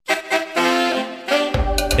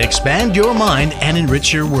Expand your mind and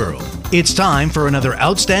enrich your world. It's time for another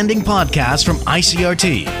outstanding podcast from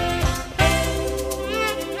ICRT.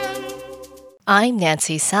 I'm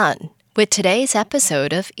Nancy Sun with today's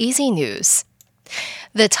episode of Easy News.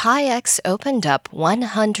 The Tai-Ex opened up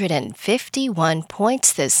 151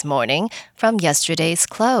 points this morning from yesterday's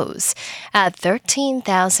close at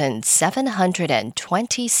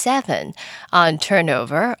 13,727 on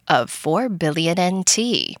turnover of 4 billion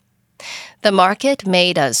NT. The market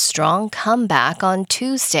made a strong comeback on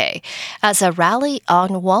Tuesday as a rally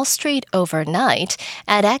on Wall Street overnight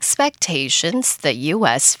and expectations the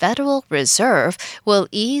U.S. Federal Reserve will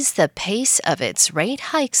ease the pace of its rate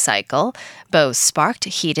hike cycle both sparked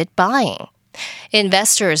heated buying.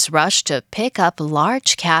 Investors rushed to pick up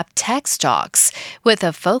large-cap tech stocks with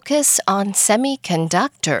a focus on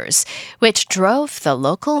semiconductors, which drove the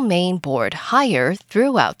local main board higher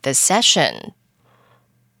throughout the session.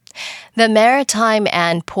 The Maritime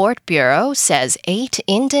and Port Bureau says 8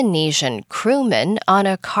 Indonesian crewmen on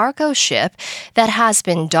a cargo ship that has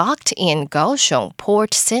been docked in Kaohsiung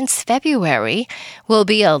Port since February will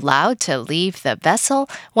be allowed to leave the vessel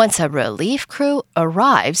once a relief crew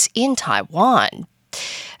arrives in Taiwan.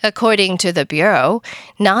 According to the Bureau,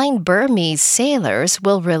 9 Burmese sailors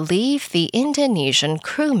will relieve the Indonesian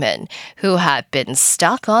crewmen who have been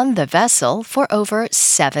stuck on the vessel for over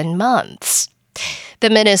 7 months. The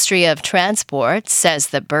Ministry of Transport says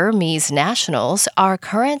the Burmese nationals are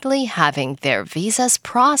currently having their visas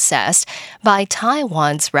processed by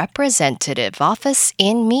Taiwan's representative office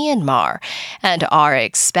in Myanmar and are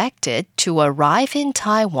expected to arrive in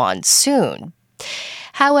Taiwan soon.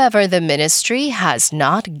 However, the ministry has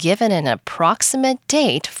not given an approximate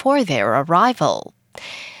date for their arrival.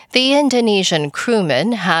 The Indonesian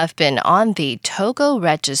crewmen have been on the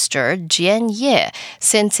Togo-registered Jian Ye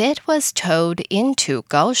since it was towed into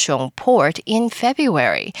Kaohsiung Port in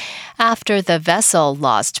February, after the vessel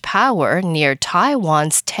lost power near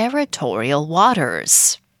Taiwan's territorial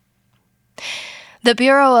waters. The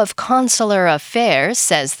Bureau of Consular Affairs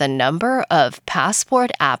says the number of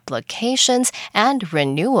passport applications and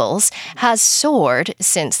renewals has soared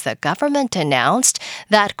since the government announced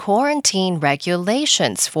that quarantine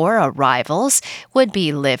regulations for arrivals would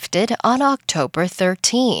be lifted on October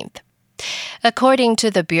 13th. According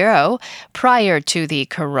to the Bureau, prior to the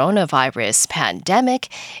coronavirus pandemic,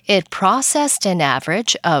 it processed an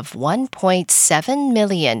average of 1.7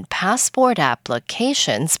 million passport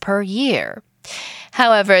applications per year.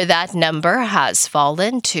 However, that number has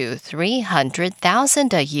fallen to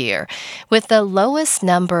 300,000 a year, with the lowest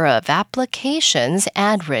number of applications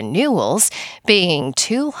and renewals being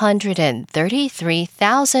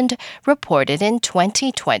 233,000 reported in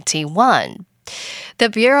 2021. The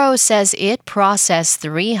Bureau says it processed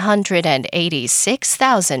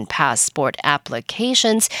 386,000 passport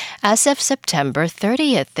applications as of September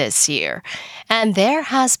 30th this year, and there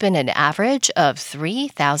has been an average of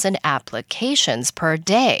 3,000 applications per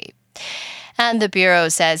day. And the Bureau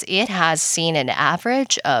says it has seen an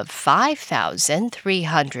average of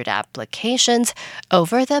 5,300 applications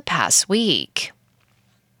over the past week.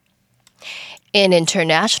 In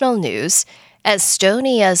international news,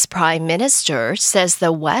 Estonia's Prime Minister says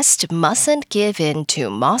the West mustn't give in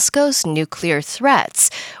to Moscow's nuclear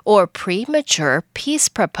threats or premature peace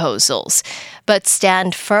proposals, but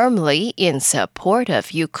stand firmly in support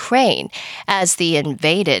of Ukraine as the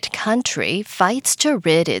invaded country fights to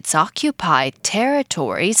rid its occupied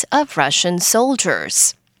territories of Russian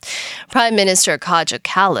soldiers. Prime Minister Kaja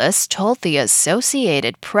Kallas told the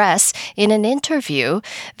Associated Press in an interview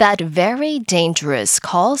that very dangerous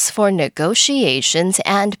calls for negotiations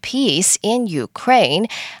and peace in Ukraine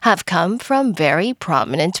have come from very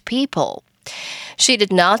prominent people. She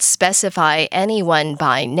did not specify anyone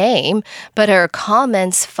by name, but her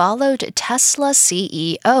comments followed Tesla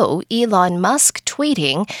CEO Elon Musk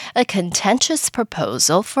tweeting a contentious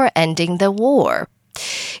proposal for ending the war.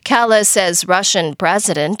 Kallas says Russian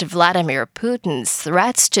President Vladimir Putin's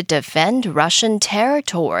threats to defend Russian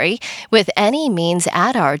territory with any means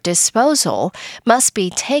at our disposal must be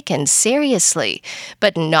taken seriously,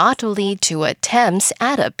 but not lead to attempts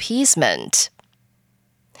at appeasement.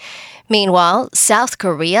 Meanwhile, South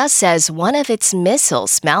Korea says one of its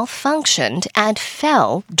missiles malfunctioned and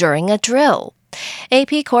fell during a drill.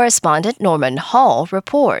 AP correspondent Norman Hall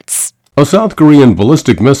reports. A South Korean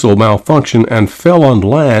ballistic missile malfunctioned and fell on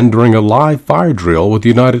land during a live fire drill with the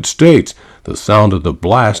United States. The sound of the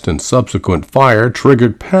blast and subsequent fire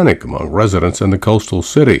triggered panic among residents in the coastal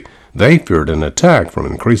city. They feared an attack from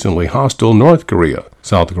increasingly hostile North Korea.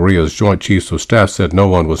 South Korea's Joint Chiefs of Staff said no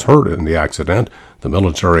one was hurt in the accident. The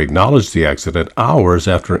military acknowledged the accident hours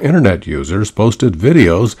after internet users posted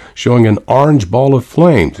videos showing an orange ball of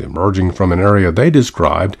flames emerging from an area they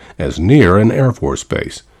described as near an Air Force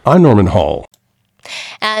base. I'm Norman Hall.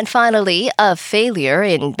 And finally, a failure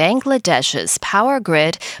in Bangladesh's power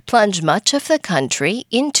grid plunged much of the country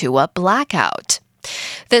into a blackout.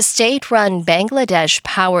 The state-run Bangladesh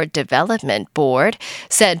Power Development Board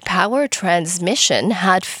said power transmission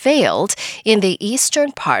had failed in the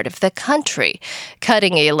eastern part of the country,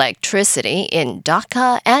 cutting electricity in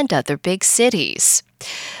Dhaka and other big cities.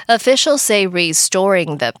 Officials say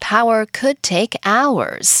restoring the power could take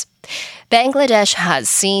hours. Bangladesh has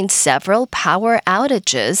seen several power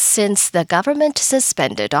outages since the government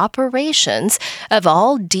suspended operations of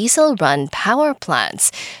all diesel-run power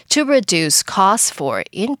plants to reduce costs for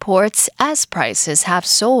imports as prices have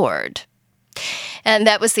soared. And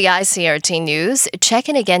that was the ICRT News. Check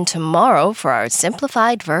in again tomorrow for our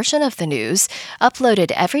simplified version of the news,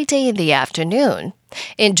 uploaded every day in the afternoon.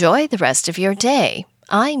 Enjoy the rest of your day.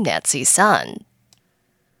 I'm Nancy Sun.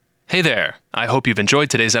 Hey there. I hope you've enjoyed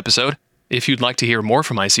today's episode. If you'd like to hear more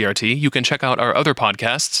from ICRT, you can check out our other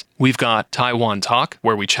podcasts. We've got Taiwan Talk,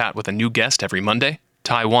 where we chat with a new guest every Monday,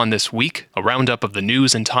 Taiwan This Week, a roundup of the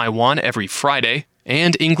news in Taiwan every Friday,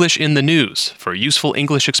 and English in the News, for useful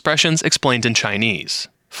English expressions explained in Chinese.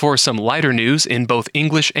 For some lighter news in both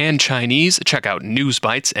English and Chinese, check out News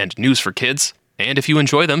Bites and News for Kids. And if you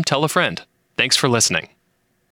enjoy them, tell a friend. Thanks for listening.